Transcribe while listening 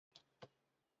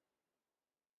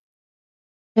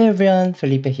Hey everyone,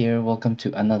 Felipe here. Welcome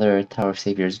to another Tower of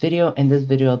Saviors video. In this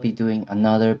video, I'll be doing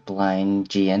another blind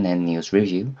GNN news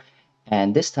review.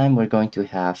 And this time we're going to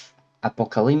have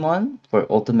Apocalymon for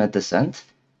Ultimate Descent.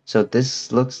 So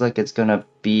this looks like it's gonna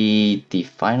be the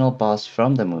final boss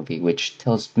from the movie, which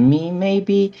tells me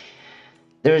maybe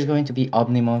there is going to be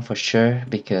Omnimon for sure,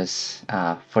 because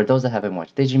for those that haven't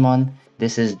watched Digimon,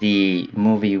 this is the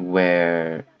movie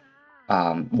where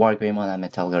Wargreymon and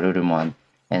Metal Garurumon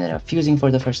ended up fusing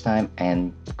for the first time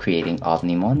and creating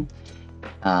Omnimon.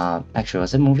 Actually, it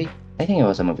was a movie. I think it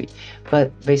was a movie.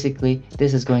 But basically,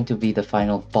 this is going to be the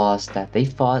final boss that they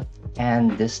fought,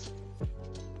 and this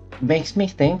makes me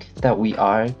think that we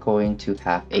are going to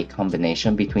have a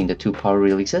combination between the two power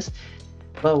releases,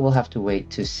 but we'll have to wait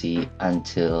to see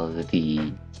until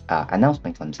the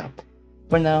announcement comes out.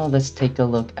 For now, let's take a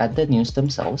look at the news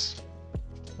themselves.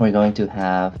 We're going to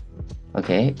have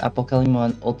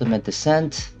Apocalymon Ultimate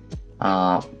Descent.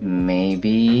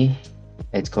 Maybe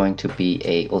it's going to be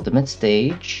a ultimate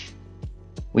stage.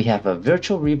 We have a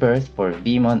virtual rebirth for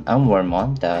V-mon and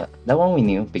Wormmon. That one we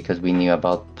knew because we knew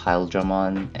about Pile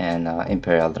Dramon and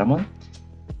Imperial Dramon.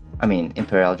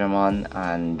 Imperial Dramon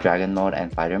and Dragon mode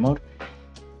and Fighter mode.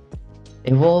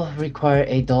 It will require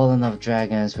a Dolan of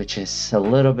Dragons, which is a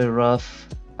little bit rough.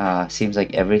 Seems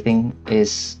like everything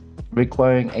is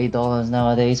requiring $8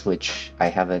 nowadays, which I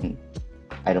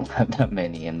don't have that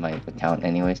many in my account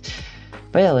anyways.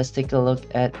 But yeah, let's take a look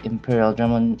at Imperial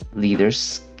Dramon Leader's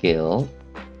skill.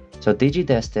 So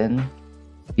Digidestin,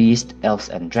 Beast, Elves,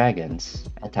 and Dragons.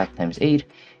 Attack times 8,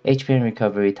 HP and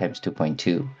recovery times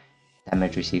 2.2.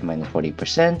 Damage received minus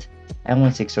 40%, and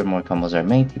when 6 or more combos are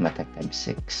made, team attack times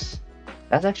 6.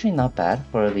 That's actually not bad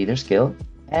for a leader skill,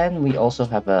 and we also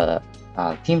have a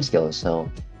team skill,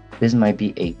 so this might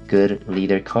be a good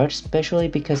leader card, especially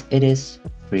because it is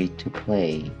free to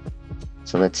play.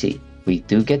 So let's see. We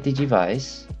do get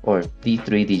Digivice, or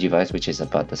D3 Digivice, which is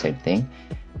about the same thing.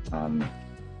 D3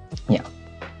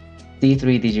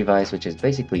 Digivice, which is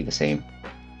basically the same.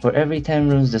 For every 10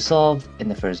 runes dissolved in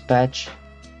the first batch,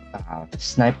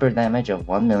 sniper damage of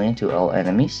 1 million to all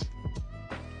enemies.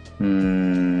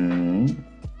 To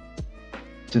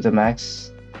the max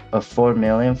of 4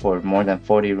 million for more than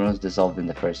 40 runes dissolved in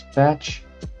the first batch.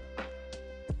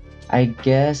 I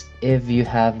guess if you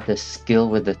have the skill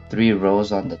with the 3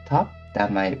 rows on the top,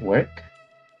 that might work.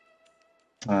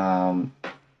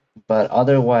 But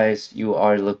otherwise, you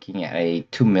are looking at a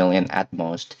 2 million at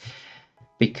most,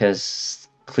 because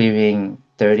clearing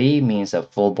 30 means a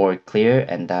full board clear,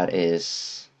 and that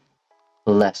is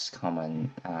less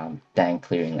common than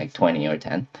clearing like 20 or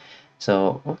 10.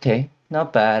 So, okay,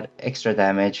 not bad. Extra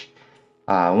damage.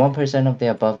 1% of the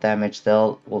above damage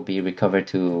dealt will be recovered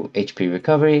to HP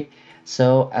recovery.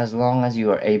 So as long as you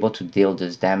are able to deal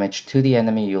this damage to the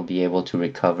enemy, you'll be able to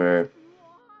recover,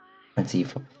 let's see,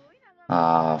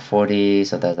 40,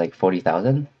 so that's like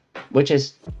 40,000, which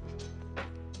is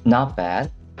not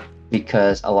bad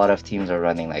because a lot of teams are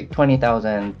running like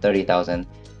 20,000, 30,000.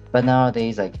 But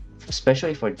nowadays, like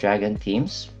especially for Dragon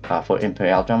teams, for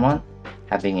Imperial Dramon,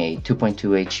 having a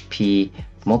 2.2 HP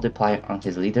multiplier on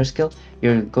his leader skill,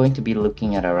 you're going to be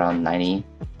looking at around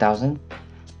 90,000.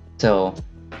 So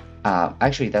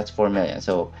actually that's 4 million,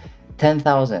 so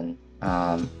 10,000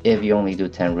 if you only do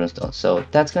 10 runestones. So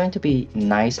that's going to be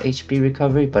nice HP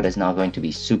recovery, but it's not going to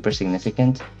be super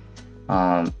significant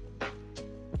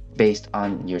based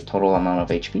on your total amount of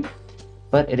HP.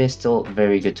 But it is still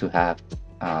very good to have.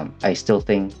 I still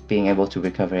think being able to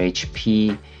recover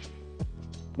HP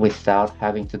without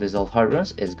having to dissolve hard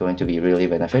runes is going to be really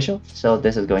beneficial. So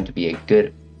this is going to be a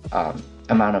good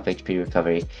amount of HP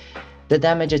recovery. The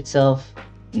damage itself,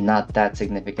 not that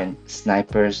significant.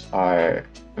 Snipers are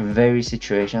very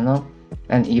situational,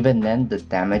 and even then the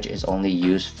damage is only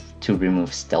used to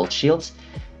remove stealth shields,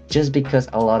 just because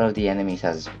a lot of the enemies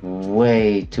has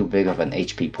way too big of an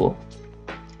HP pool.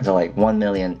 So like 1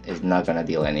 million is not gonna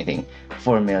deal anything.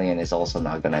 4 million is also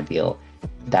not gonna deal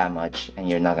that much, and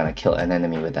you're not gonna kill an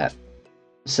enemy with that.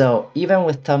 So even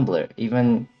with Tumbler,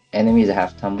 even enemies that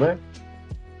have Tumbler,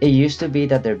 it used to be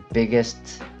that their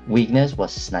biggest weakness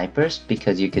was snipers,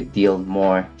 because you could deal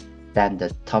more than the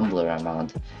Tumbler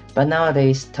amount. But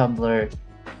nowadays, Tumbler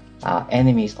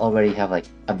enemies already have like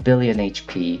 1 billion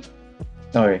HP,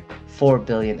 or 4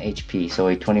 billion HP, so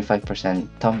a 25%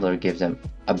 Tumbler gives them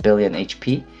 1 billion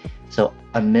HP. So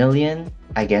 1 million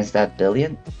against that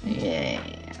billion,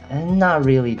 not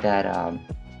really that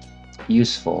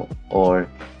useful, or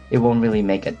it won't really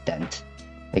make a dent.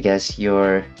 I guess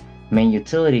your main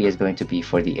utility is going to be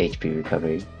for the HP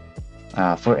recovery.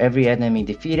 For every enemy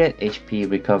defeated, HP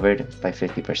recovered by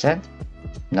 50%.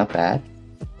 Not bad.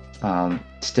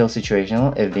 Still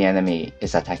situational. If the enemy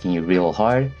is attacking you real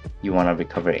hard, you want to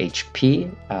recover HP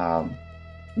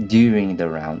during the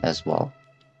round as well.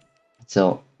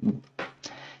 So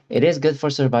it is good for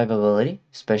survivability,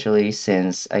 especially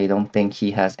since I don't think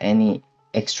he has any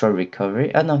extra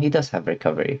recovery. Oh no, he does have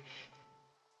recovery.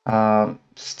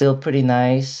 Still pretty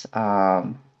nice.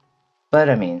 But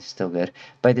I mean, still good.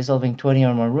 By dissolving 20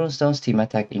 or more runestones, team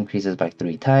attack increases by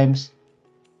 3 times.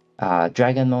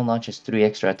 Gatomon launches 3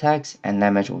 extra attacks, and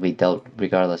damage will be dealt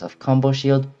regardless of combo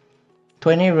shield.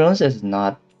 20 runes is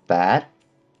not bad.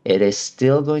 It is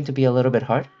still going to be a little bit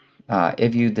hard.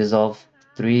 If you dissolve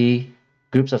 3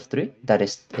 groups of 3, that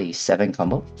is a 7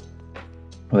 combo,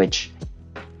 which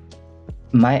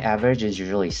my average is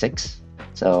usually 6.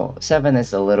 So 7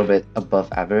 is a little bit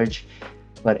above average.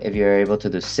 But if you're able to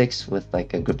do 6 with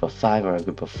like a group of 5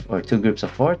 or 2 groups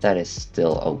of 4, that is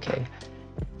still okay.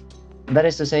 That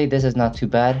is to say, this is not too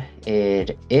bad.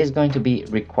 It is going to be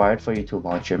required for you to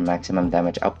launch your maximum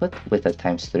damage output with a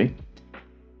 ×3.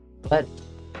 But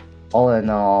all in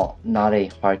all, not a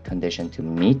hard condition to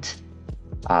meet,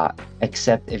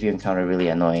 except if you encounter really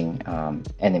annoying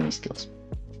enemy skills.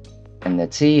 And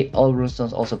let's see, all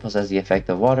runestones also possess the effect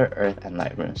of water, earth, and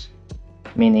light runes,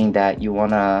 meaning that you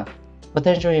want to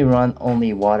potentially run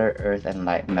only water, earth, and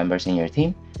light members in your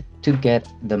team to get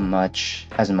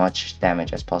as much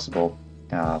damage as possible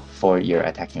for your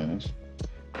attacking runes.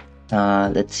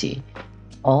 Let's see.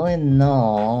 All in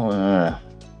all,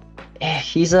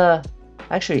 he's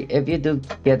actually, if you do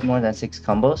get more than 6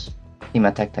 combos, team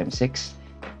attack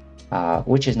 ×6,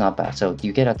 which is not bad. So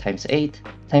you get a ×8,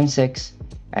 ×6,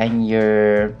 and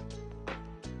your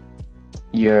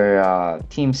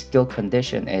team skill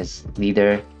condition is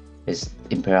leader is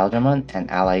Imperial Gatomon and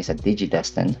ally is a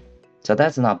Digidestined. So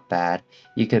that's not bad.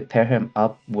 You could pair him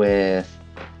up with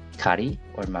Kari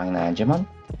or Magna Angemon,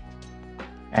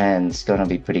 and it's gonna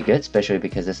be pretty good, especially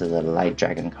because this is a light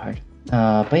dragon card.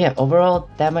 But yeah, overall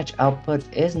damage output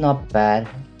is not bad.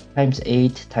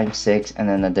 ×8, ×6, and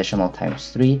an additional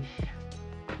 ×3.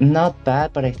 Not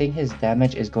bad, but I think his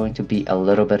damage is going to be a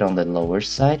little bit on the lower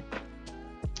side.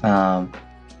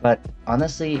 But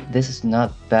honestly, this is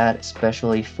not bad,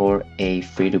 especially for a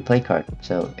free-to-play card.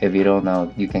 So if you don't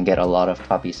know, you can get a lot of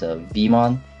copies of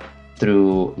V-mon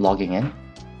through logging in,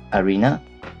 Arena,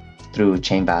 through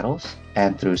chain battles,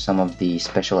 and through some of the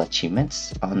special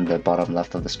achievements on the bottom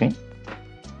left of the screen.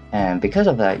 And because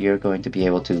of that, you're going to be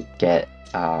able to get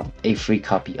a free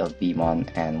copy of V-mon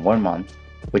and Wormmon,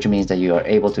 which means that you are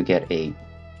able to get a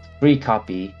free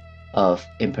copy of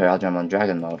Imperial Gatomon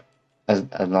Dragon Mode, as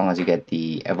long as you get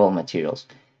the evolve materials.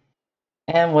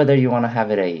 And whether you want to have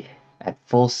it at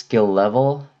full skill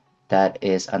level, that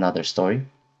is another story,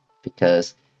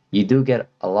 because you do get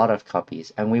a lot of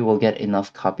copies, and we will get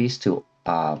enough copies to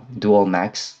dual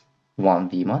max 1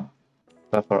 V-mon.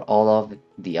 But for all of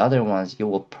the other ones, you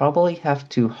will probably have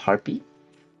to harpy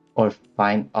or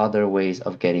find other ways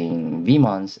of getting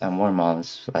V-mons and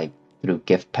Wormmons, like through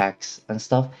gift packs and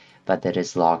stuff, but that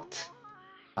is locked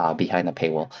behind a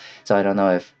paywall. So I don't know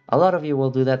if a lot of you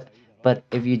will do that, but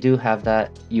if you do have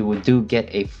that, you do get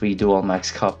a free dual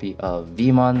max copy of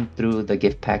V-mon through the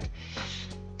gift pack.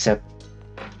 Except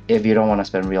if you don't want to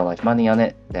spend real life money on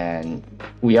it, then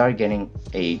we are getting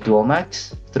a dual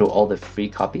max through all the free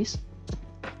copies.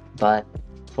 But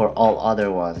for all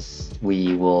other ones,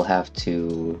 we will have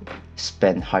to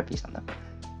spend harpies on them.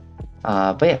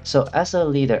 But yeah, so as a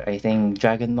leader, I think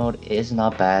Dragon Mode is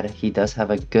not bad. He does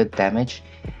have a good damage.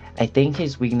 I think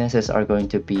his weaknesses are going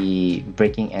to be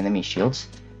breaking enemy shields.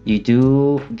 You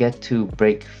do get to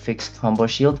break fixed combo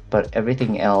shield, but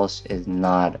everything else is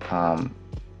not...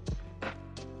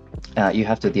 you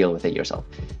have to deal with it yourself.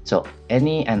 So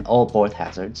any and all board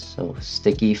hazards, so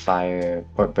sticky, fire,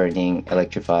 or burning,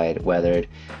 electrified, weathered,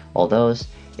 all those,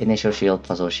 initial shield,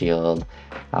 puzzle shield,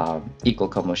 equal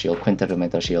combo shield,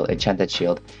 quinterumental shield, enchanted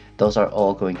shield, those are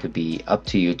all going to be up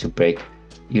to you to break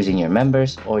using your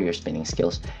members or your spinning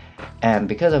skills. And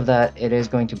because of that, it is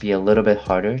going to be a little bit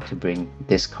harder to bring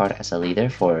this card as a leader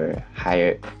for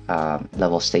higher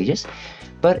level stages,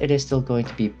 but it is still going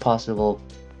to be possible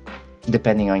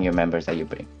depending on your members that you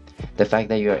bring. The fact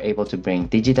that you are able to bring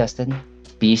Digidestined,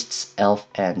 Beasts, Elf,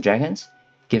 and Dragons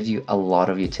gives you a lot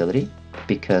of utility,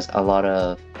 because a lot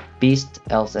of Beasts,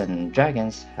 Elves, and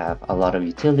Dragons have a lot of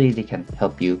utility. They can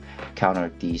help you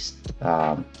counter these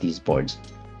boards.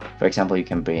 For example, you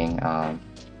can bring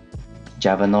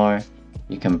Javanor,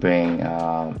 you can bring,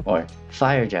 or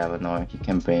Fire Javanor, you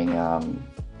can bring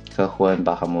Kehun,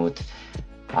 Bahamut.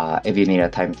 If you need a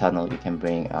time tunnel, you can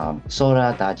bring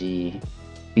Sora, Daji,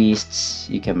 Beasts.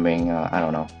 You can bring, I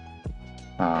don't know,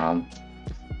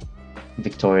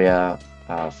 Victoria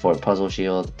for Puzzle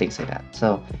Shield, things like that.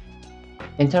 So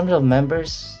in terms of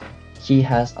members, he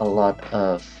has a lot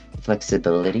of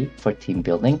flexibility for team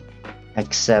building,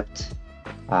 except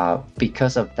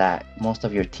because of that, most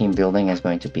of your team building is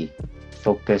going to be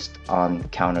focused on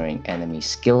countering enemy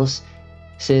skills,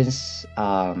 since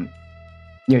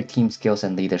your team skills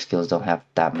and leader skills don't have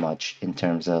that much in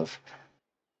terms of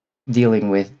dealing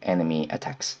with enemy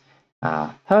attacks.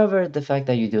 However, the fact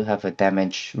that you do have a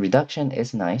damage reduction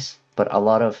is nice, but a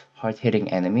lot of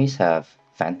hard-hitting enemies have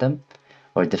Phantom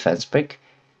or Defense Brick,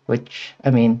 which,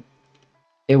 I mean,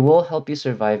 it will help you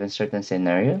survive in certain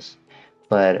scenarios,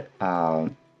 but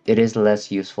it is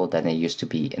less useful than it used to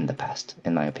be in the past,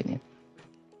 in my opinion.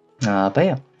 But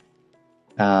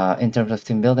yeah, in terms of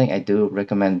team building, I do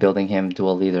recommend building him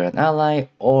dual leader and ally,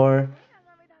 or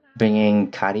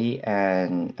bringing Kari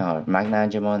and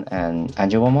Magna-Angemon and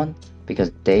Angelomon,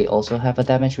 because they also have a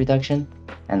damage reduction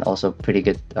and also pretty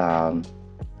good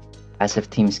passive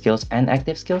team skills and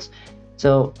active skills.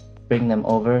 So bring them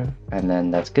over, and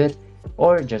then that's good.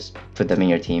 Or just put them in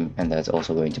your team, and that's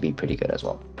also going to be pretty good as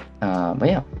well. But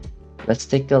yeah, let's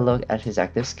take a look at his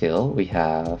active skill. We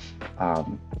have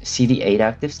CD8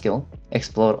 active skill,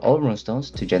 explode all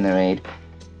runestones to generate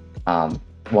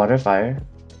water, fire,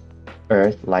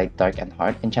 earth, light, dark, and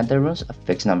heart enchanted runes of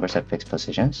fixed numbers at fixed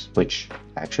positions, which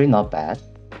actually not bad.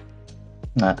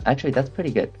 Actually, that's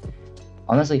pretty good.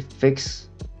 Honestly,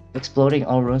 exploding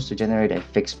all runes to generate a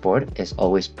fixed board is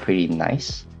always pretty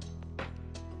nice,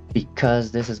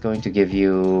 because this is going to give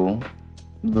you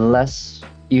less,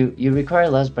 you require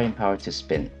less brain power to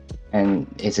spin, and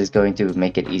this is going to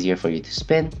make it easier for you to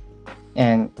spin,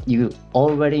 and you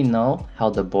already know how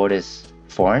the board is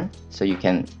formed, so you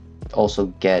can also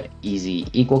get easy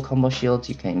equal combo shields,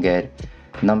 you can get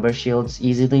number shields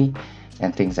easily,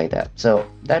 and things like that. So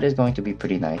that is going to be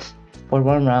pretty nice. For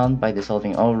one round, by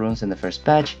dissolving all runes in the first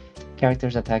batch,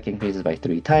 character's attack increases by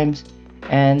 3 times,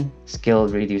 and skill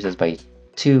reduces by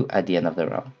 2 at the end of the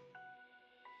round.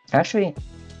 Actually,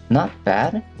 not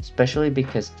bad, especially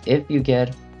because if you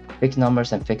get fixed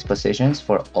numbers and fixed positions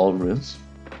for all runes,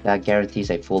 that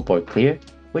guarantees a full board clear,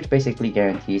 which basically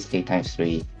guarantees 8 times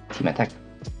 3 team attack,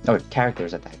 or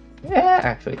character's attack. Yeah,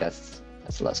 actually that's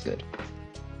less good.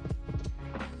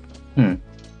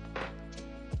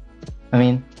 I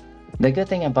mean, the good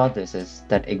thing about this is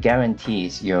that it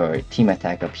guarantees your team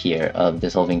attack up here of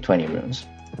dissolving 20 runes.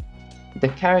 The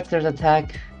character's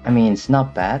attack, I mean, it's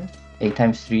not bad. 8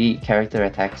 times 3 character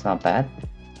attack is not bad.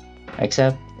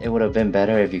 Except it would have been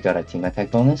better if you got a team attack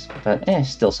bonus, but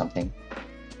still something.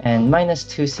 And minus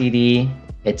 2 CD,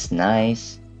 it's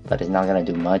nice, but it's not gonna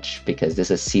do much because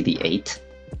this is CD8.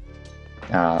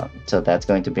 So that's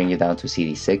going to bring you down to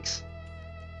CD6.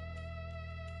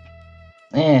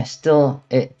 Still,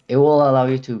 it will allow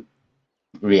you to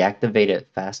reactivate it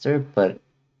faster, but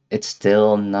it's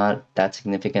still not that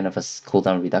significant of a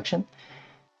cooldown reduction.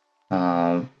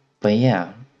 But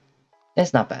yeah,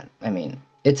 it's not bad. I mean,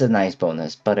 it's a nice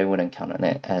bonus, but I wouldn't count on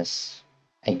it as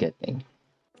a good thing.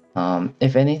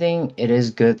 If anything, it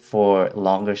is good for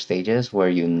longer stages where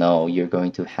you know you're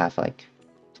going to have like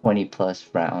 20 plus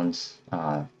rounds,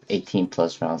 18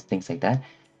 plus rounds, things like that,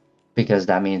 because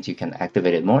that means you can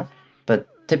activate it more. But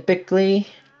typically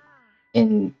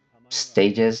in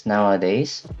stages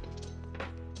nowadays,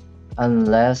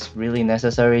 unless really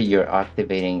necessary, you're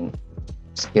activating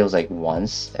skills like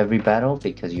once every battle,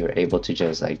 because you're able to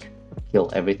just like kill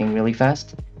everything really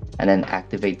fast and then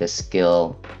activate the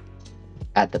skill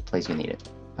at the place you need it.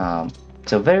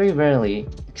 So very rarely,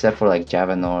 except for like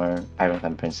Javanor, Iron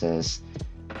Fan Princess,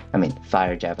 I mean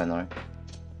Fire Javanor,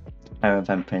 Iron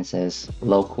Fan Princess,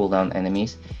 low cooldown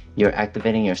enemies, you're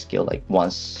activating your skill like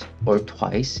once or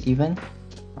twice even.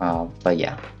 But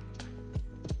yeah,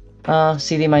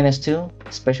 CD minus 2,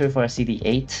 especially for a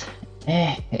CD8,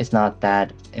 it's not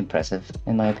that impressive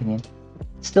in my opinion.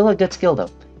 Still a good skill though.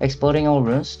 Exploding all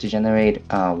runes to generate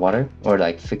water, or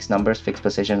like fixed numbers, fixed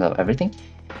positions of everything.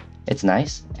 It's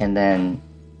nice, and then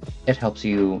it helps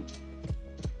you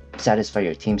satisfy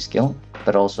your team skill,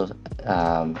 but also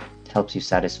helps you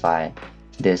satisfy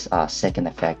this second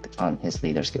effect on his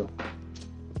leader skill.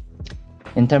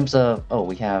 In terms of, now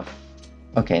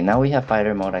we have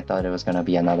fighter mode. I thought it was gonna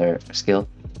be another skill,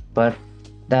 but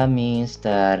that means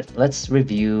that let's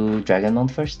review dragon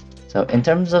mode first. So in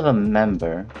terms of a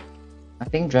member, I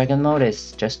think dragon mode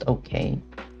is just okay.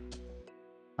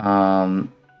 And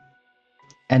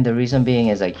the reason being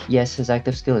is like, yes, his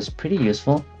active skill is pretty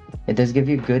useful. It does give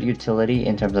you good utility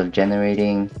in terms of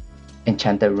generating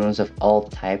enchanted runes of all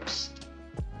types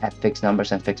at fixed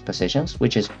numbers and fixed positions,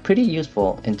 which is pretty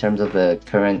useful in terms of the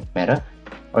current meta,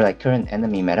 or like current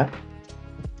enemy meta.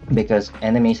 because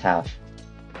enemies have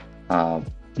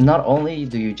not only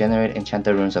do you generate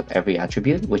enchanted runes of every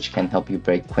attribute, which can help you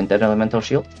break Quintet Elemental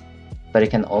Shield, but it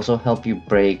can also help you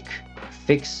break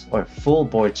fixed or full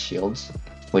board shields,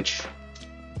 which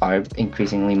are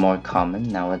increasingly more common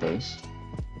nowadays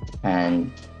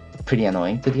and pretty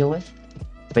annoying to deal with.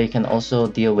 But you can also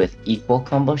deal with equal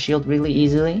combo shield really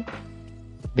easily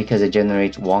because it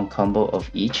generates one combo of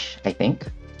each, I think.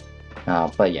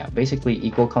 But yeah, basically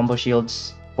equal combo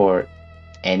shields for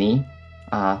any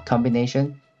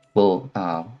combination will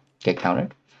get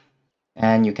countered.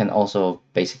 And you can also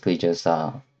basically just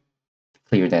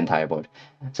clear the entire board.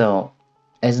 So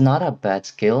it's not a bad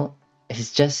skill.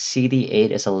 It's just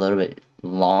CD8 is a little bit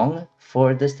long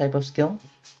for this type of skill.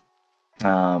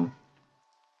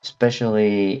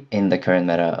 Especially in the current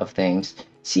meta of things.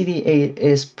 CD8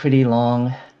 is pretty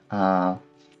long,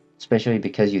 especially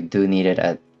because you do need it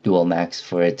at dual max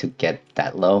for it to get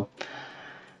that low.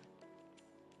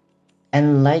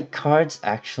 And light cards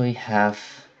actually have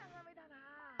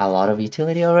a lot of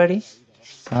utility already.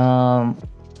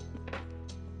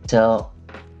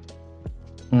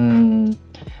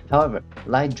 However,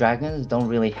 light dragons don't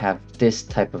really have this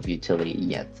type of utility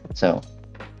yet. So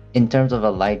in terms of a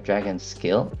light dragon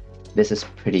skill, this is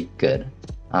pretty good.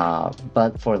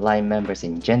 But for light members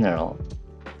in general,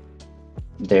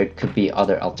 there could be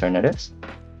other alternatives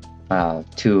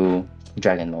to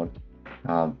dragon mode.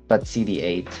 But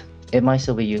CD8, it might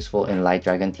still be useful in light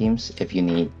dragon teams if you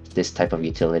need this type of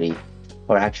utility,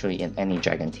 or actually in any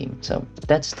dragon team. So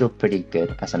that's still pretty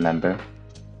good as a member.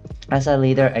 As a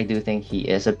leader, I do think he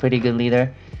is a pretty good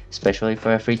leader, especially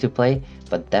for a free-to-play,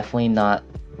 but definitely not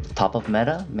top of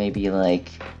meta. Maybe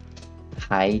like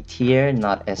high tier,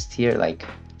 not S tier, like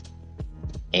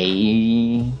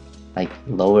A, like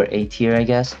lower A tier, I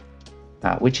guess,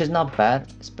 which is not bad,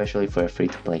 especially for a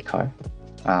free-to-play card.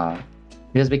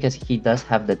 Just because he does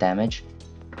have the damage,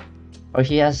 or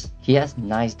he has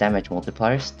nice damage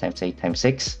multipliers, times 8, times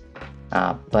 6.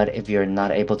 But if you're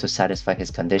not able to satisfy his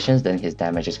conditions, then his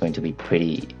damage is going to be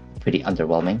pretty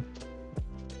underwhelming.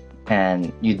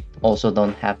 And you also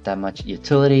don't have that much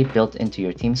utility built into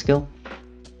your team skill.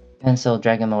 And so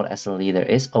Dragon Mode as a leader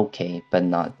is okay, but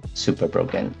not super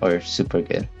broken or super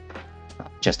good.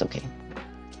 Just okay.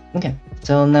 Okay,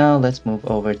 so now let's move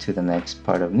over to the next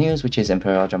part of news, which is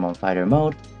Imperial Gatomon Fighter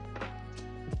Mode.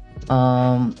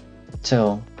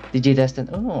 So Digidestin.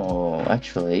 Oh,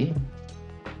 actually.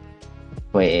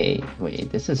 Wait,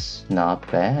 this is not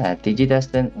bad.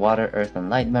 Digidestin, Water, Earth, and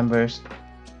Light members.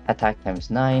 Attack times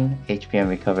 9, HP and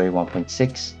recovery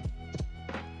 1.6.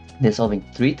 Dissolving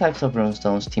 3 types of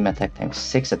runestones, team attack times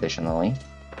 6 additionally.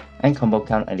 And combo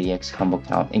count and EX combo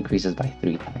count increases by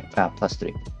 3 times, plus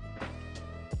 3.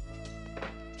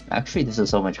 Actually, this is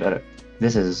so much better.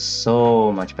 This is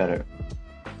so much better.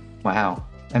 Wow.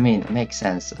 I mean, it makes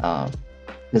sense.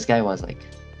 This guy was like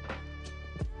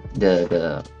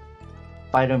the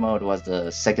fighter mode was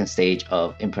the second stage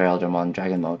of Imperial Gatomon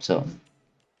Dragon mode, so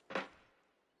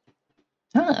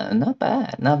not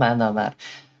bad.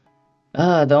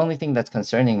 The only thing that's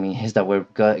concerning me is that we're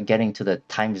getting to the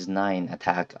times 9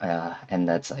 attack, and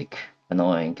that's like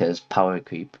annoying because power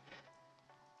creep.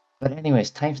 But anyways,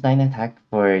 times 9 attack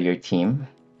for your team,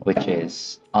 which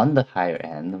is on the higher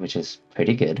end, which is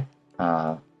pretty good.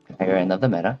 Higher end of the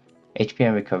meta. HP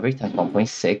and recovery times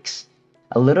 1.6.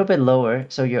 A little bit lower,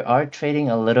 so you are trading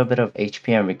a little bit of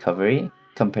HP and recovery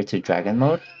compared to Dragon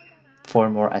mode for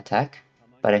more attack,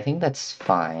 but I think that's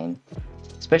fine.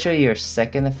 Especially your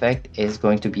second effect is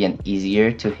going to be an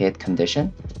easier to hit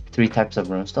condition. 3 types of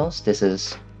runestones. This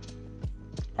is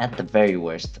at the very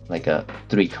worst like a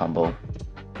 3 combo.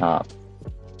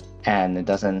 And it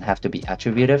doesn't have to be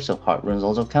attributive, so heart runes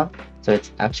also count. So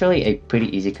it's actually a pretty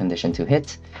easy condition to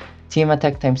hit. Team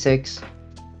attack times 6,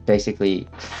 basically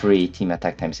free team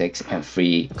attack times 6 and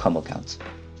free combo counts.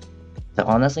 So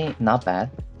honestly, not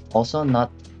bad. Also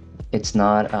it's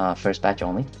not first batch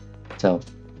only, so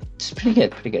it's pretty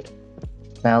good.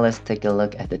 Now let's take a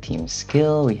look at the team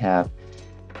skill. We have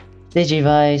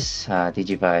Digivice,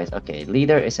 okay,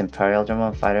 leader is Imperial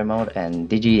Gatomon Fighter mode and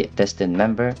Digidestin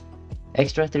member.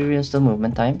 Extra 3 runes to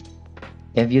movement time.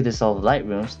 If you dissolve light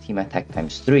runes, team attack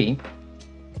times 3.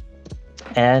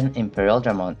 And Imperial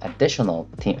Gatomon additional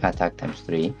team attack times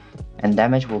 3. And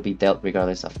damage will be dealt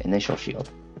regardless of initial shield.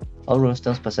 All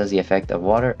runestones possess the effect of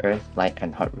water, earth, light,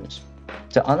 and heart runes.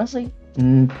 So honestly,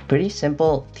 pretty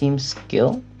simple team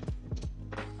skill.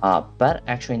 But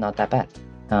actually not that bad.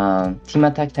 Team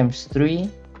attack times 3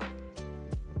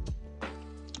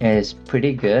 is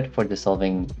pretty good for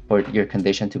dissolving, for your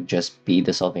condition to just be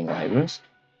dissolving light runes,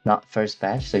 not first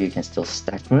batch, so you can still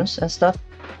stack runes and stuff.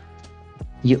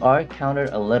 You are countered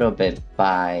a little bit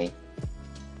by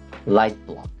light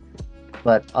block,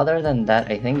 but other than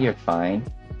that, I think you're fine.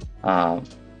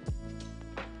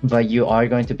 But you are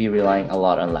going to be relying a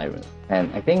lot on light rune,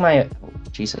 and I think my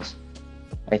Jesus,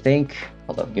 I think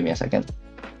hold up, give me a second.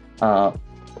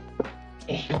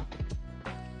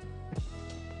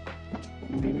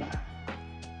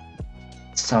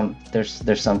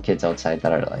 There's some kids outside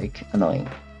that are like annoying.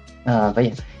 But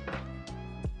yeah.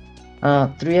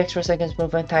 3 extra seconds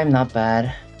movement time, not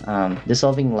bad.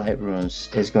 Dissolving light runes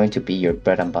is going to be your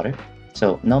bread and butter.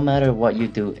 So no matter what you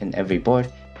do in every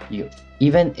board,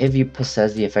 even if you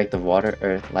possess the effect of water,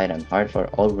 earth, light, and heart for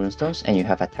all runestones, and you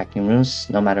have attacking runes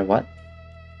no matter what,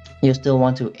 you still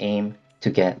want to aim to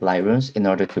get light runes in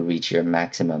order to reach your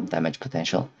maximum damage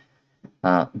potential.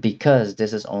 Because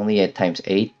this is only at times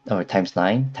 8 or times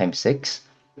 9 times 6,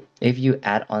 if you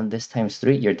add on this times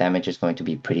 3, your damage is going to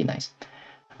be pretty nice.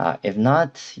 If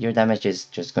not, your damage is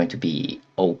just going to be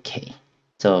okay.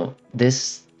 So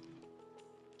this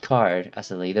card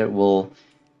as a leader will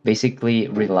basically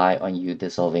rely on you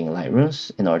dissolving light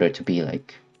runes in order to be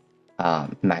like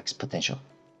max potential,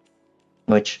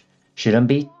 which shouldn't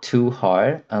be too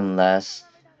hard unless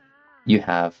you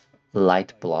have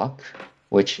light block,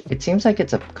 which it seems like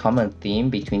it's a common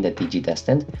theme between the DG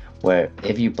Destined, where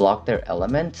if you block their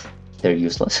element, they're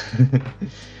useless.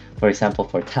 For example,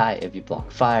 for Tai, if you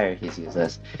block fire, he's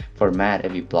useless. For Matt,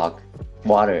 if you block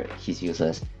water, he's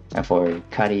useless. And for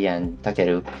Kari and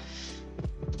Takeru,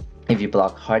 if you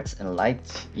block hearts and light,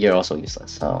 you're also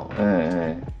useless. So,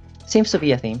 seems to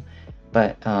be a theme.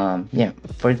 But yeah,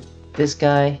 for this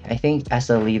guy, I think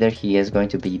as a leader, he is going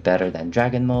to be better than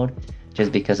Dragon Mode,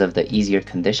 just because of the easier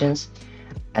conditions.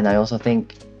 And I also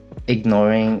think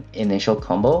ignoring initial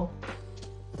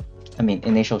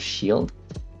shield,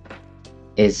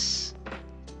 is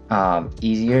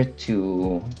easier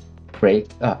to break,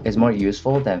 is more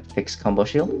useful than fixed combo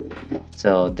shield.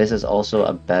 So this is also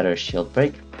a better shield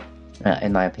break,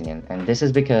 in my opinion. And this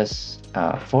is because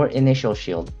for initial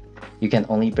shield, you can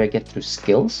only break it through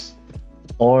skills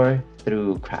or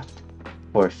through craft.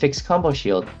 For fixed combo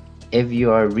shield, if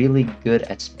you are really good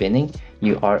at spinning,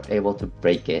 you are able to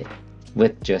break it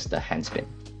with just a hand spin,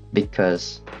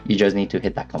 because you just need to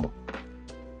hit that combo.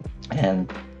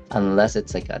 And unless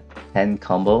it's like a 10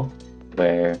 combo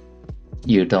where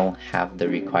you don't have the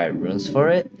required runes for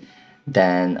it,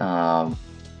 then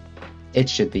it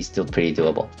should be still pretty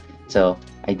doable. So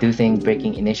I do think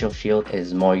breaking initial shield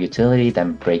is more utility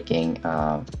than breaking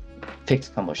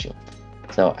fixed combo shield.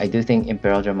 So I do think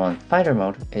Imperial Dramon Fighter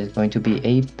Mode is going to be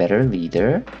a better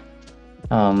leader.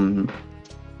 And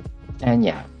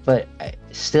yeah, but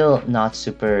still not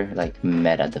super like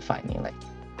meta defining. Like,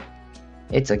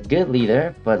 it's a good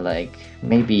leader, but like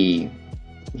maybe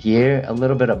here a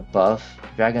little bit above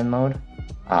Dragon Mode,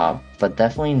 but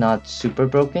definitely not super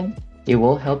broken. It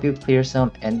will help you clear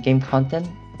some endgame content,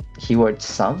 keyword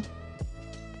some,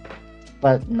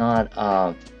 but not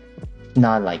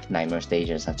like Nightmare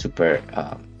stages and super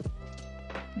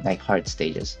like hard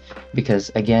stages, because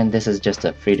again, this is just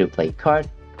a free-to-play card,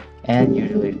 and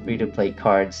usually free-to-play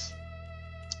cards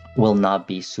will not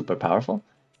be super powerful.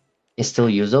 It's still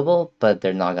usable, but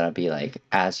they're not gonna be like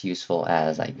as useful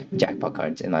as like jackpot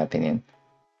cards, in my opinion.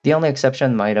 The only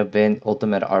exception might have been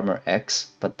Ultimate Armor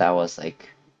X, but that was like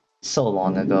so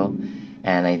long ago,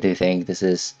 and I do think this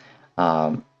is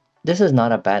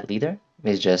not a bad leader.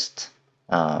 It's just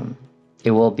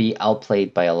it will be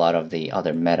outplayed by a lot of the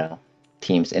other meta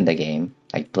teams in the game,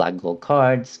 like Black Gold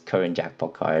cards, current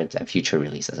jackpot cards, and future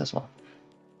releases as well.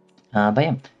 But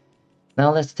yeah,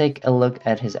 now let's take a look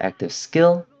at his active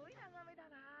skill.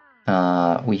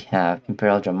 We have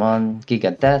Imperial Dramon,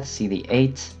 Giga Death,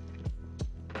 CD8.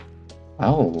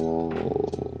 Oh,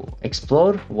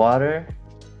 explode water,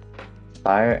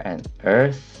 fire, and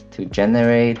earth to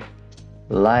generate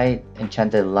light,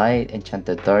 enchanted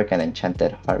dark, and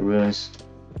enchanted heart runes.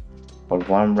 For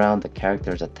 1 round, the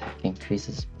character's attack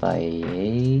increases by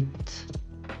 8.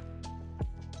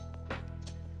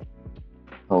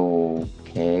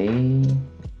 Okay.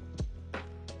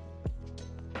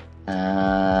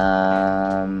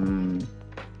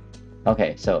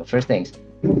 Okay, so first things,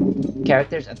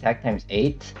 characters attack times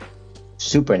 8,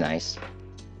 super nice.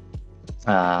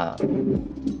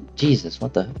 Jesus,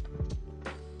 what the?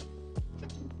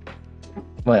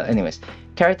 Well, anyways,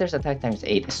 characters attack times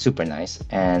 8 is super nice,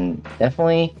 and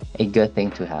definitely a good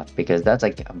thing to have, because that's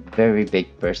like a very big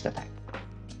burst attack.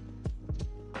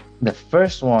 The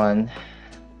first one,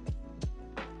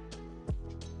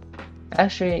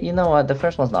 actually, you know what? The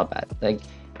first one's not bad.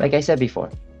 Like I said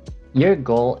before, your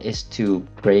goal is to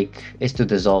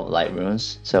dissolve light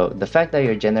runes. So the fact that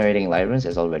you're generating light runes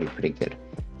is already pretty good.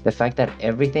 The fact that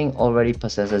everything already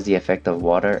possesses the effect of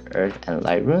water, earth, and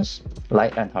light runes,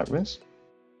 light and heart runes,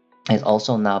 is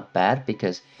also not bad,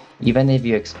 because even if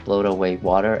you explode away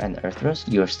water and earth runes,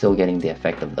 you're still getting the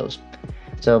effect of those.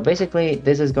 So basically,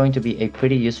 this is going to be a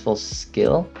pretty useful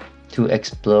skill to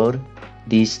explode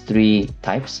these 3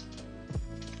 types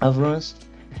of runes.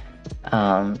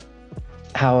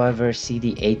 However,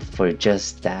 CD8 for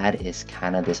just that is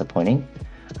kind of disappointing.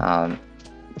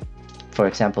 For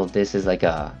example, this is like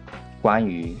a Guan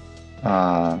Yu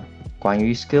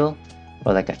skill,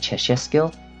 or like a Cheshire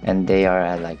skill, and they are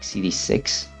at like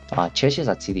CD6. Cheshire is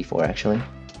at CD4 actually,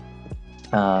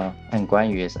 and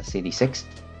Guan Yu is at CD6.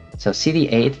 So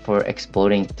CD8 for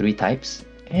exploding 3 types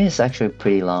is actually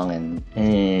pretty long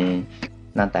and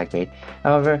not that great.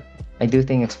 However, I do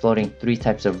think exploding 3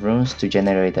 types of runes to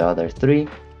generate the other 3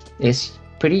 is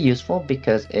pretty useful,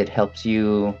 because it helps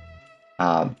you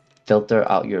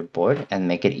filter out your board and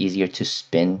make it easier to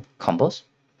spin combos.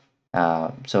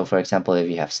 So for example, if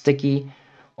you have sticky,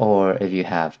 or if you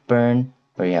have burn,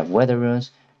 or you have weather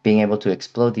runes, being able to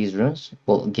explode these runes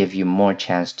will give you more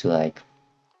chance to like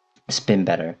spin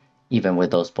better, even with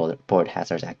those board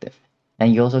hazards active.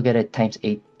 And you also get a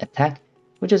 ×8 attack,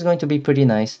 which is going to be pretty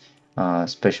nice,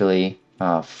 especially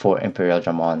for Imperial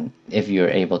Dramon. If you're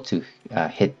able to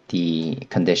hit the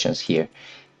conditions here,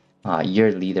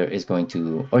 your leader is going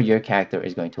to, or your character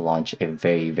is going to launch a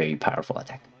very, very powerful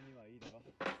attack.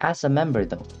 As a member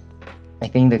though, I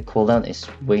think the cooldown is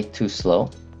way too slow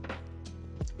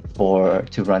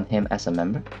to run him as a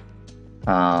member.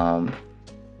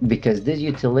 Because this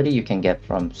utility you can get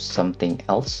from something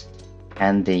else,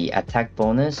 and the attack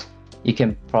bonus, you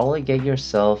can probably get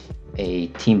yourself a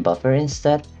team buffer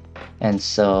instead. And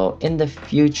so in the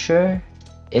future,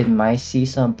 it might see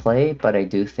some play, but I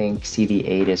do think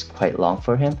CD8 is quite long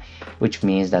for him, which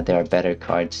means that there are better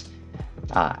cards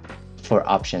for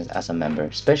options as a member,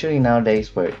 especially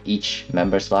nowadays where each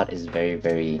member slot is very,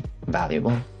 very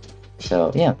valuable.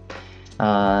 So yeah,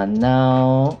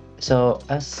 now, so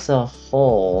as a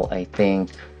whole, I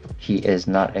think he is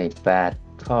not a bad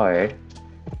card.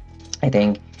 I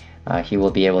think he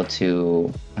will be able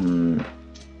to,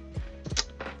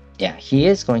 yeah, he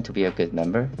is going to be a good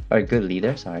member, or a good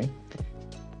leader, sorry.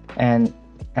 And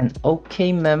an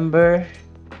okay member,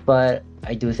 but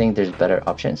I do think there's better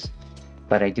options.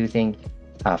 But I do think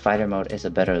fighter mode is a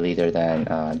better leader than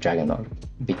dragon mode,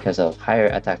 because of higher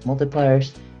attack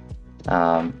multipliers,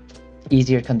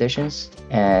 easier conditions,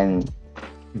 and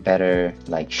better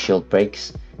like shield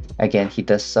breaks. Again, he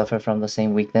does suffer from the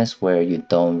same weakness where you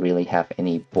don't really have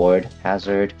any board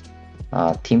hazard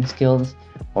team skills,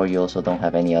 or you also don't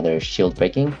have any other shield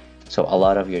breaking. So a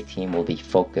lot of your team will be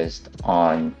focused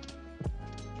on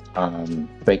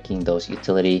breaking those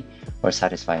utility, or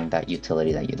satisfying that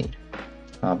utility that you need.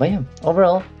 But yeah,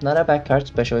 overall, not a bad card,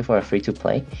 especially for a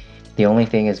free-to-play. The only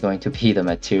thing is going to be the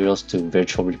materials to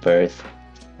Virtual Rebirth,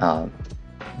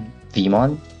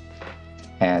 V-mon,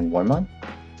 and Warmon.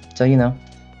 So, you know,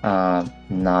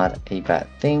 not a bad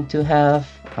thing to have,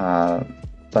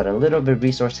 but a little bit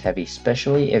resource heavy,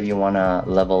 especially if you want to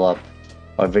level up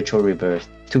or Virtual Rebirth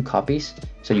 2 copies,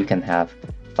 so you can have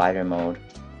fighter mode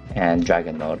and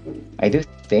dragon mode. I do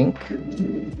think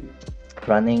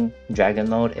running dragon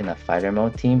mode in a fighter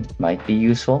mode team might be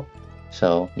useful,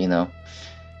 so you know,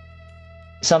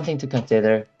 something to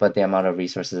consider, but the amount of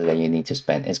resources that you need to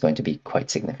spend is going to be quite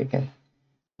significant.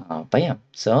 But yeah,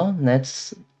 so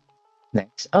next,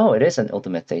 oh, it is an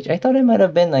ultimate stage. I thought it might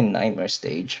have been a nightmare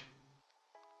stage,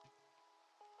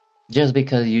 just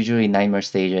because usually nightmare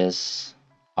stages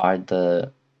are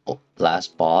the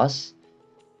last boss,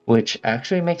 which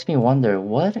actually makes me wonder,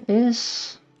 what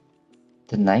is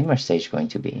the nightmare stage going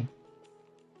to be?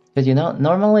 Because you know,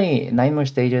 normally nightmare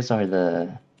stages are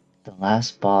the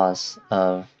last boss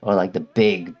of, or like the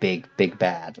big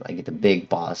bad, like the big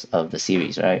boss of the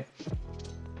series, right?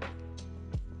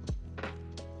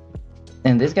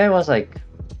 And this guy was like,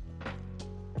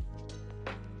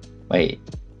 wait,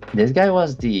 this guy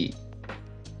was the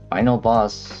final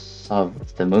boss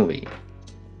of the movie.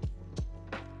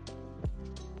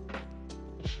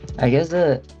 I guess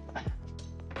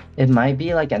it might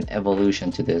be like an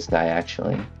evolution to this guy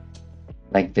actually,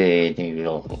 like the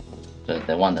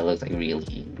one that looks like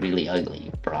really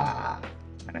ugly, brah,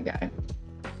 kind of guy.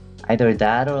 Either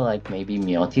that or like maybe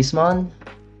Myotismon.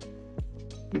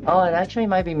 Oh, it actually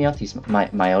might be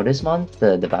Myotismon,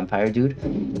 the vampire dude.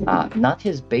 Not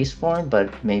his base form,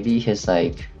 but maybe his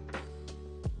like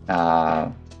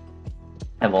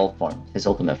evolved form, his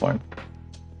ultimate form.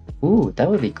 Ooh, that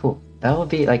would be cool. That would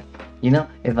be like, you know,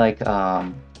 if like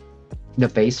the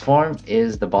base form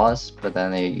is the boss, but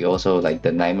then you also like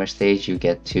the nightmare stage, you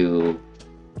get to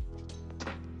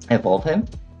evolve him.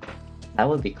 That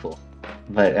would be cool.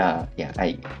 But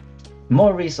yeah,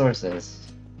 more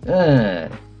resources.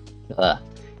 Ugh. Ugh.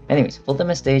 Anyways,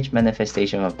 ultimate stage,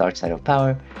 manifestation of dark side of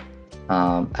power.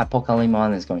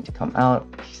 Apocalymon is going to come out.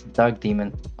 He's a dark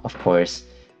demon, of course.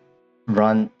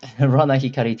 Run a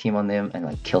Hikari team on him and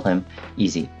like kill him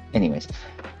easy. Anyways,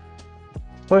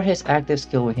 for his active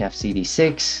skill we have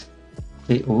CD6.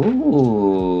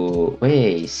 Ooh,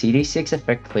 wait, CD6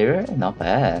 effect clearer? Not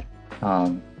bad.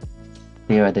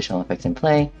 Clear additional effects in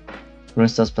play.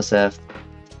 Runestones possess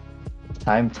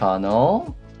time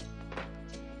tunnel.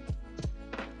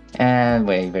 And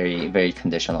wait, very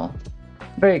conditional.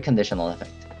 Very conditional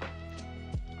effect.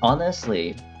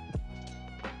 Honestly,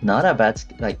 not a bad,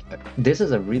 like, this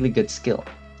is a really good skill.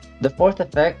 The fourth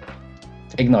effect,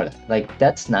 ignore that. Like,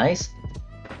 that's nice.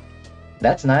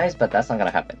 That's nice, but that's not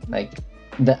gonna happen. Like,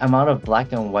 the amount of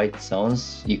black and white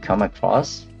zones you come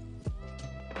across,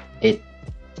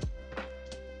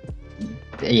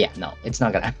 yeah, no, it's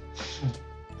not gonna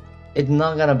it's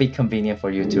not gonna be convenient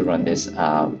for you to run this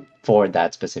for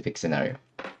that specific scenario.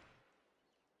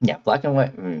 Yeah, black and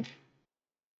white.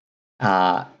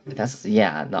 That's,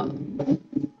 yeah, no.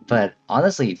 But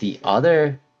honestly, the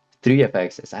other 3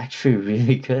 effects is actually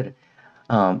really good.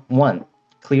 One,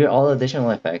 clear all additional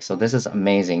effects. So this is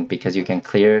amazing because you can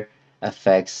clear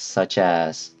effects such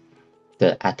as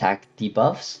the attack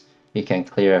debuffs. You can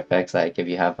clear effects like if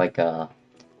you have like a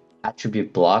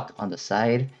attribute block on the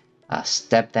side,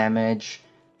 step damage,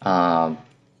 I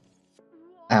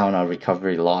don't know,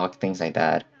 recovery lock, things like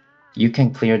that. You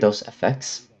can clear those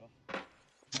effects,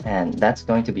 and that's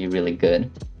going to be really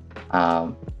good.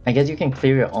 I guess you can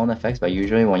clear your own effects, but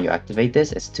usually when you activate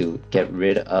this, it's to get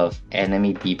rid of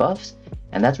enemy debuffs,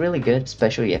 and that's really good,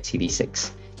 especially at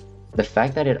CD6. The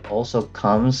fact that it also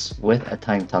comes with a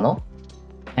time tunnel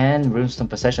and runestone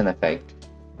possession effect,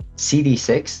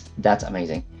 CD6, that's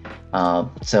amazing.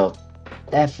 So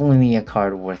definitely a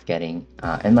card worth getting,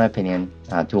 in my opinion.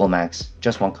 Dual max,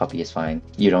 just 1 copy is fine.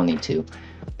 You don't need 2,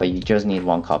 but you just need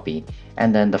 1 copy.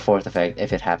 And then the fourth effect,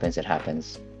 if it happens, it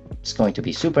happens. It's going to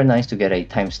be super nice to get a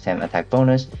 ×10 attack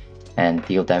bonus and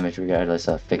deal damage regardless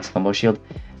of fixed combo shield.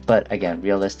 But again,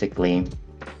 realistically,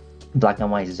 black and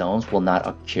white zones will not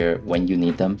occur when you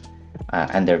need them,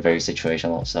 and they're very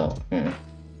situational. So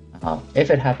if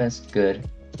it happens, good,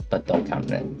 but don't count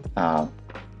it.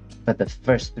 But the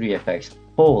first 3 effects,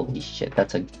 holy shit,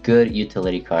 that's a good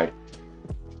utility card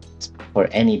for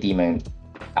any demon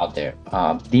out there.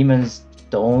 Demons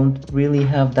don't really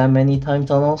have that many time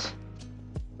tunnels.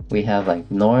 We have like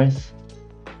North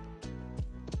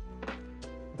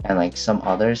and like some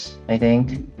others. I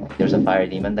think there's a fire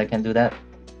demon that can do that,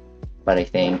 but I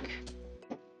think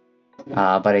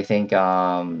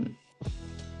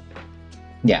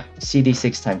yeah,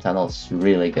 CD6 time tunnel is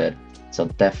really good, so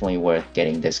definitely worth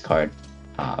getting this card.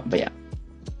 But yeah,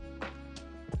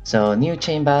 so new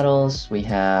chain battles, we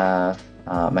have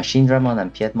Machine Dramon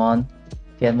and Piedmon.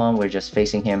 Piedmon, we're just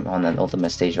facing him on an ultimate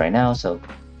stage right now, so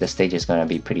the stage is going to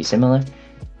be pretty similar,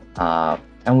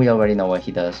 and we already know what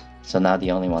he does. So now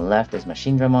the only one left is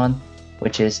Machine Dramon,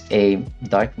 which is a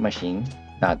dark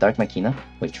machina,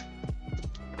 which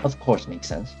of course makes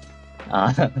sense.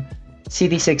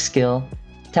 CD6 skill,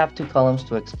 tap 2 columns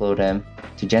to explode him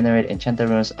to generate enchanted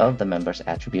runes of the member's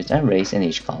attributes and race in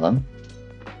each column.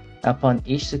 Upon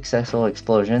each successful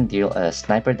explosion, deal a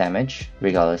sniper damage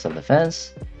regardless of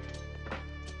defense.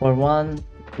 For 1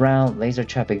 round, laser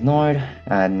trap ignored,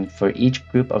 and for each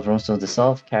group of runestones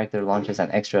dissolved, character launches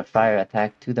an extra fire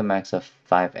attack to the max of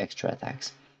 5 extra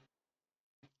attacks.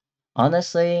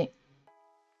 Honestly,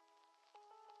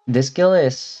 this skill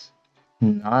is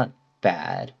not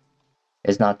bad.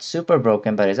 It's not super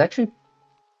broken, but it actually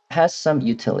has some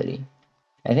utility.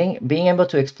 I think being able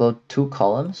to explode 2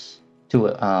 columns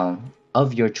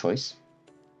of your choice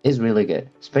is really good,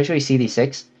 especially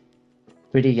CD6.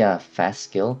 Pretty fast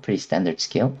skill, pretty standard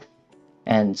skill.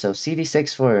 And so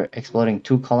CD6 for exploding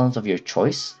 2 columns of your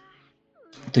choice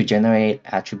to generate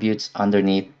attributes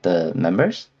underneath the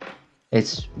members,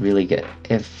 it's really good.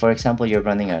 If, for example, you're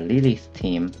running a Lilith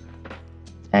team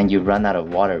and you run out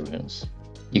of water runes,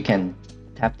 you can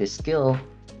tap this skill,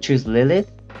 choose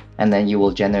Lilith, and then you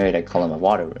will generate a column of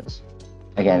water runes.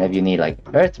 Again, if you need like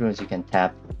earth runes, you can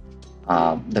tap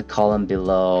the column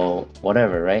below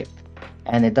whatever, right?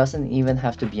 And it doesn't even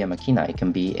have to be a machina. It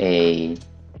can be a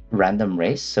random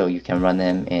race, so you can run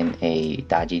them in a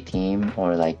Daji team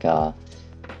or like a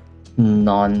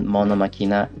non-mono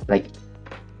machina. Like,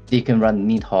 you can run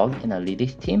Nidhogg in a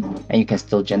Lilith team, and you can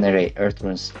still generate Earth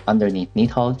runes underneath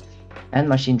Nidhogg. And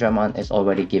Machine Dramon is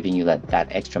already giving you that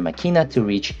extra Machina to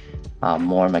reach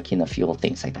more Machina fuel,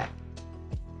 things like that.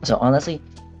 So honestly,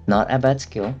 not a bad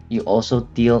skill. You also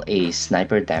deal a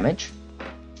sniper damage,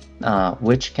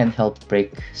 which can help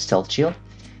break Stealth Shield.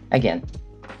 Again,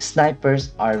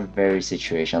 snipers are very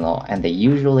situational, and they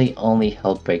usually only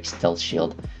help break Stealth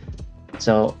Shield.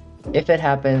 So if it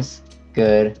happens,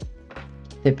 good.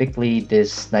 Typically,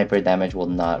 this sniper damage will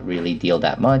not really deal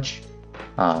that much,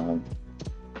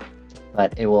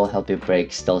 but it will help you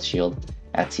break Stealth Shield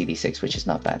at CD6, which is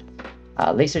not bad.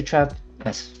 Laser Trap,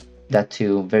 that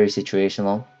too, very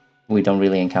situational. We don't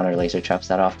really encounter laser traps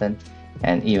that often,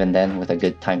 and even then, with a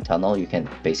good time tunnel, you can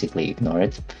basically ignore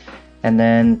it. And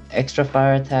then extra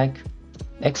fire attack,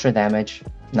 extra damage,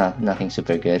 nothing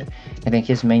super good. I think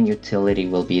his main utility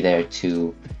will be there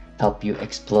to help you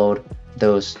explode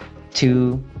those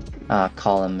 2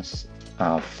 columns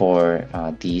for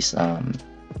these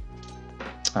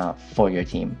for your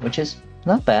team, which is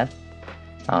not bad.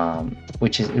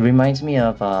 It reminds me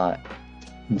of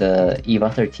the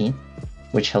EVA 13,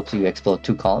 which helps you explode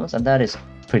 2 columns, and that is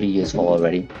pretty useful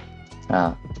already.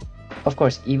 Of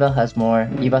course, EVA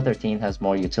 13 has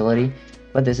more utility,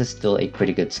 but this is still a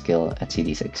pretty good skill at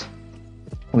CD6.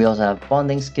 We also have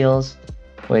bonding skills,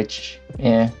 which,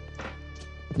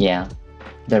 yeah,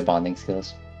 they're bonding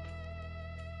skills.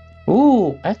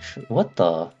 Ooh, actually, what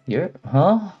the?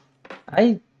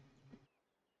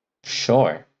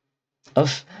 Sure.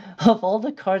 Of all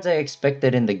the cards I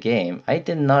expected in the game, I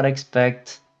did not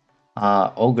expect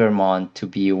Ogremon to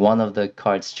be one of the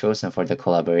cards chosen for the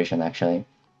collaboration, actually.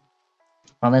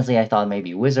 Honestly, I thought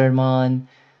maybe Wizardmon.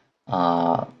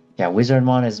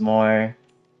 Wizardmon is more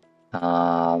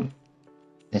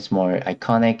it's more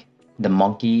iconic. The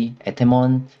monkey,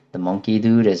 Gatomon, the monkey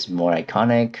dude, is more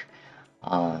iconic.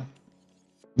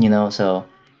 So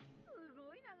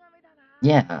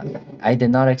yeah, I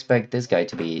did not expect this guy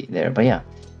to be there, but yeah.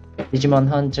 Digimon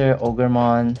Hunter,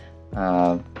 Ogremon,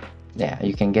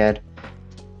 you can get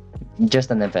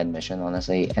just an event mission,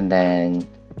 honestly. And then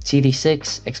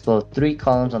CD6, explode 3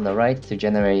 columns on the right to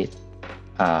generate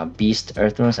Beast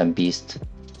Earth runes and Beast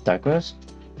Dark runes.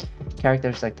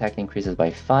 Character's attack increases by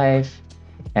 5,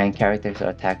 and character's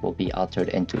attack will be altered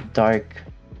into Dark.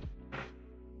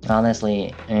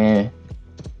 Honestly,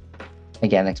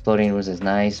 again, exploding runes is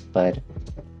nice, but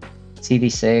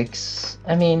CD6,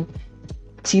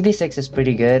 CD6 is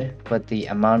pretty good, but the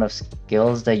amount of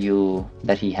skills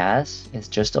that he has is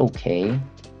just okay.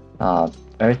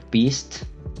 Earth Beast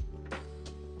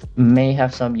may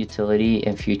have some utility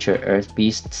in future Earth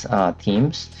Beast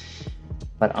teams,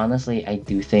 but honestly, I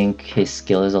do think his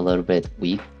skill is a little bit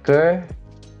weaker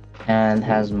and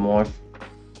has more,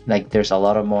 there's a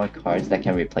lot of more cards that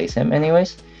can replace him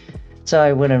anyways. So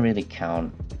I wouldn't really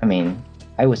count.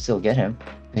 I would still get him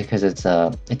because it's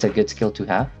a good skill to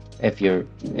have if you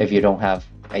don't have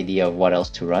idea of what else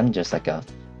to run. Just like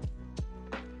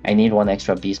I need 1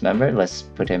 extra beast member, let's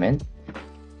put him in.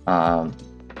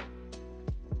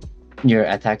 Your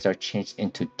attacks are changed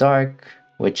into dark,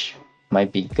 which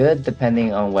might be good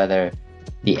depending on whether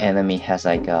the enemy has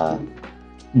a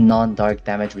non-dark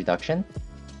damage reduction.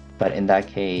 But in that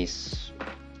case,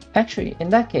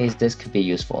 this could be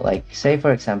useful. Say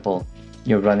for example,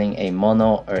 you're running a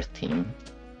mono earth team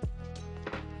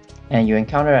and you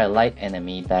encounter a light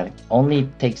enemy that only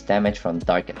takes damage from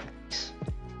dark attacks.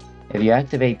 If you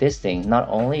activate this thing, not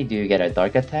only do you get a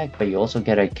dark attack, but you also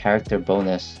get a character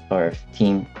bonus or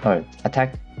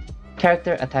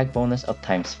character attack bonus of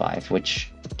 ×5,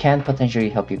 which can potentially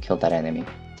help you kill that enemy.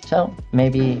 So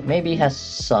maybe it has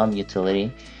some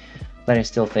utility, but I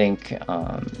still think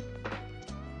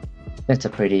it's a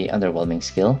pretty underwhelming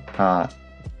skill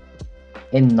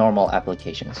in normal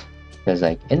applications. Because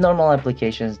in normal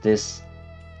applications, this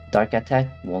dark attack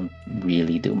won't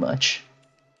really do much.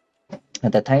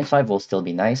 And the ×5 will still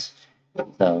be nice.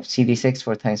 So CD6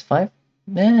 for ×5,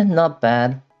 not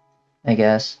bad, I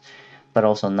guess, but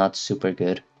also not super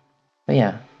good. But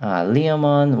yeah,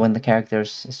 Leomon, when the character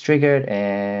is triggered,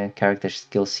 and character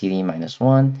skill CD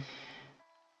 -1.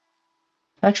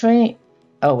 Actually,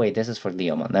 oh wait, this is for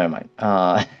Leomon, never mind.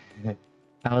 I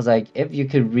was like, if you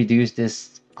could reduce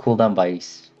this cooldown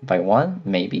by 1,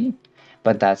 maybe,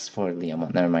 but that's for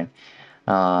Leomon, never mind.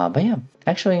 But yeah,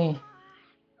 actually,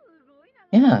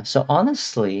 yeah, so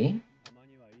honestly,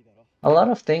 a lot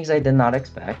of things I did not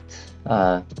expect.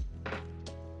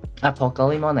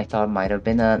 Apocalymon I thought might have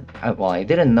been I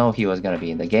didn't know he was gonna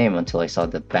be in the game until I saw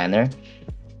the banner,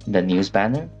 the news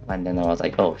banner, and then I was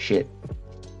like, oh shit,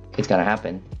 it's gonna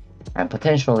happen. And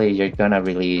potentially you're gonna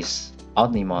release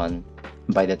Omnimon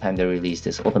by the time they release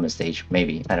this Ultimate Stage,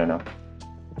 maybe, I don't know.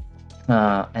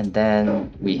 And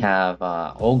then we have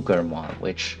Ogremon,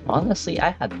 which honestly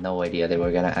I had no idea they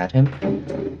were gonna add him.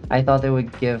 I thought they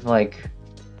would give like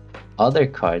other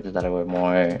cards that were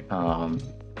more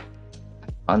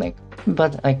iconic,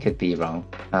 but I could be wrong.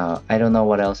 I don't know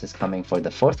what else is coming for the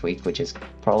 4th week, which is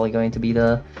probably going to be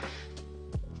the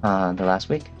last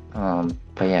week.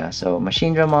 But yeah, so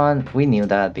Machine Dramon, we knew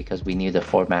that because we knew the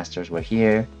 4 masters were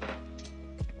here.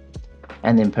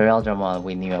 And Imperial Dramon,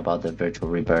 we knew about the Virtual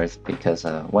Rebirth because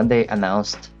when they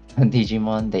announced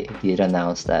Digimon, they did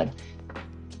announce that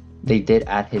they did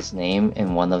add his name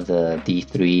in one of the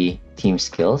D3 team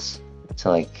skills. So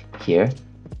like here.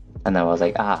 And I was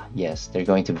like, ah, yes, they're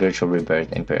going to Virtual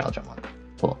Rebirth Imperial Dramon.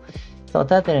 Cool. So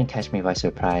that didn't catch me by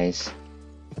surprise.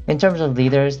 In terms of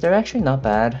leaders, they're actually not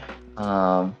bad.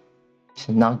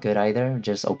 Not good either,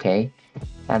 just okay.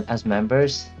 And as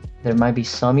members, there might be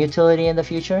some utility in the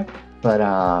future, but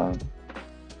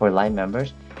for line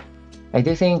members, I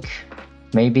do think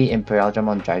maybe Imperial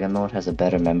Dramon Dragon Mode has a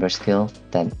better member skill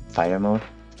than Fighter Mode.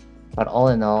 But all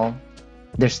in all,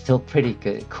 they're still pretty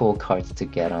good, cool cards to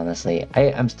get, honestly.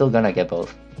 I'm still gonna get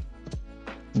both.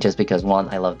 Just because, one,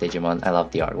 I love Digimon, I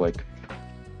love the artwork.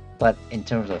 But in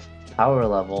terms of power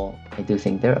level, I do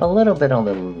think they're a little bit on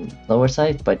the lower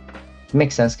side, but it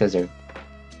makes sense because they're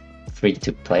free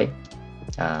to play.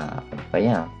 But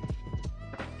yeah.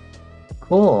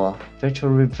 Cool. Virtual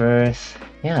Rebirth.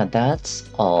 Yeah, that's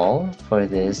all for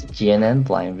this GNN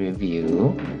blind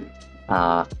review.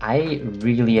 I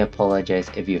really apologize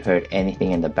if you heard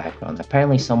anything in the background.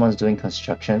 Apparently someone's doing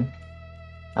construction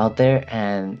out there,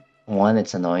 and one,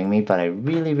 it's annoying me, but I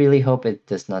really hope it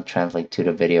does not translate to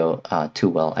the video too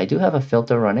well. I do have a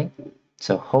filter running,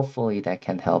 so hopefully that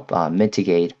can help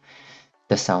mitigate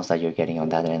the sounds that you're getting on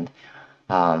that end.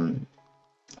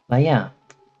 But yeah,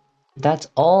 that's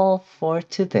all for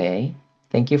today.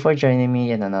 Thank you for joining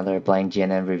me in another blind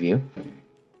GNN review.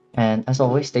 And as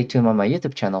always, stay tuned on my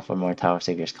YouTube channel for more Tower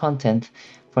Saviors content.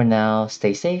 For now,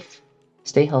 stay safe,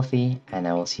 stay healthy, and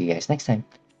I will see you guys next time.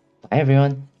 Bye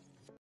everyone!